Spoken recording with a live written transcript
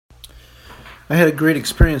I had a great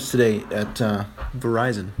experience today at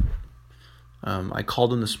Verizon. I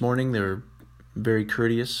called them this morning. They were very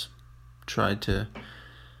courteous. Tried to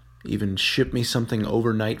even ship me something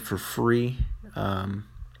overnight for free, and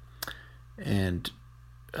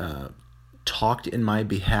talked in my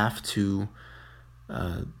behalf to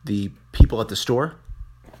the people at the store.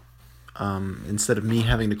 Instead of me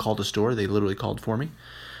having to call the store, they literally called for me,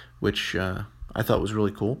 which I thought was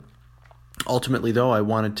really cool. Ultimately, though, I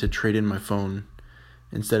wanted to trade in my phone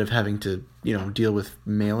instead of having to, deal with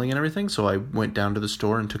mailing and everything. So I went down to the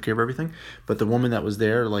store and took care of everything. But the woman that was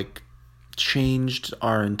there, changed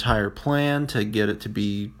our entire plan to get it to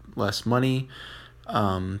be less money.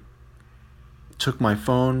 Took my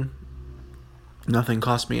phone. Nothing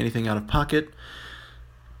cost me anything out of pocket.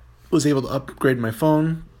 Was able to upgrade my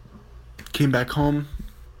phone. Came back home.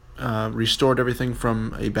 Restored everything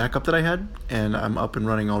from a backup that I had, and I'm up and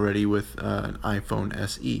running already with an iPhone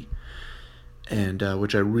SE, and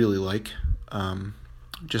which I really like.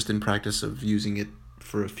 Just in practice of using it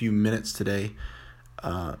for a few minutes today,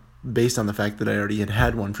 based on the fact that I already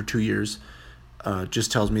had one for 2 years,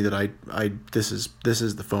 just tells me that this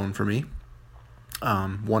is the phone for me,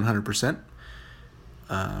 100%.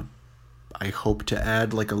 I hope to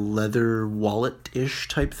add a leather wallet-ish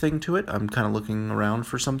type thing to it. I'm kind of looking around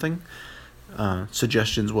for something.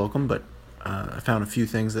 Suggestions welcome, but I found a few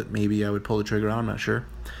things that maybe I would pull the trigger on. I'm not sure.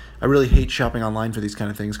 I really hate shopping online for these kind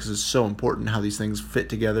of things because it's so important how these things fit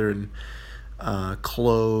together and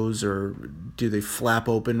close, or do they flap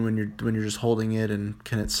open when you're just holding it, and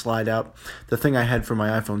can it slide out? The thing I had for my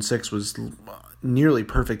iPhone 6 was nearly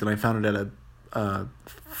perfect, and I found it at a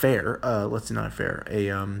fair. Let's see, not a fair.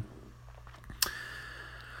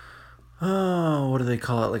 What do they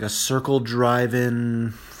call it? Like a circle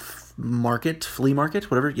drive-in market, flea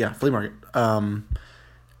market, whatever. Yeah, flea market.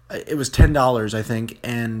 It was $10, I think,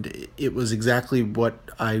 and it was exactly what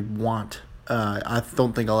I want. I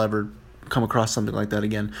don't think I'll ever come across something like that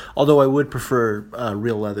again. Although I would prefer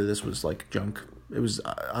real leather. This was like junk. It was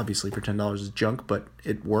obviously for $10 is junk, but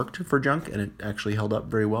it worked for junk, and it actually held up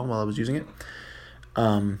very well while I was using it.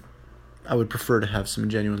 I would prefer to have some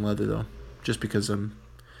genuine leather, though, just because I'm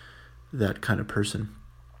that kind of person.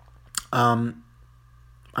 I'm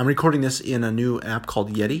recording this in a new app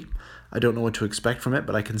called Yeti. I don't know what to expect from it,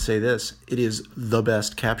 but I can say this. It is the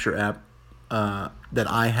best capture app that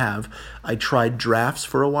I have. I tried drafts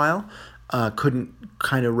for a while. Couldn't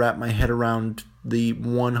kind of wrap my head around the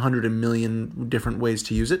 100 million different ways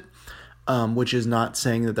to use it, which is not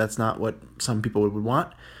saying that that's not what some people would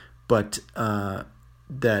want, but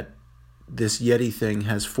that this Yeti thing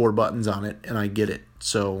has 4 buttons on it, and I get it.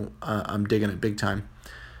 So I'm digging it big time.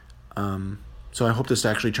 So I hope this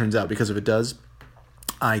actually turns out, because if it does,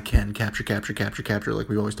 I can capture like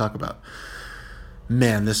we always talk about.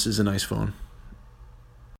 Man, this is a nice phone.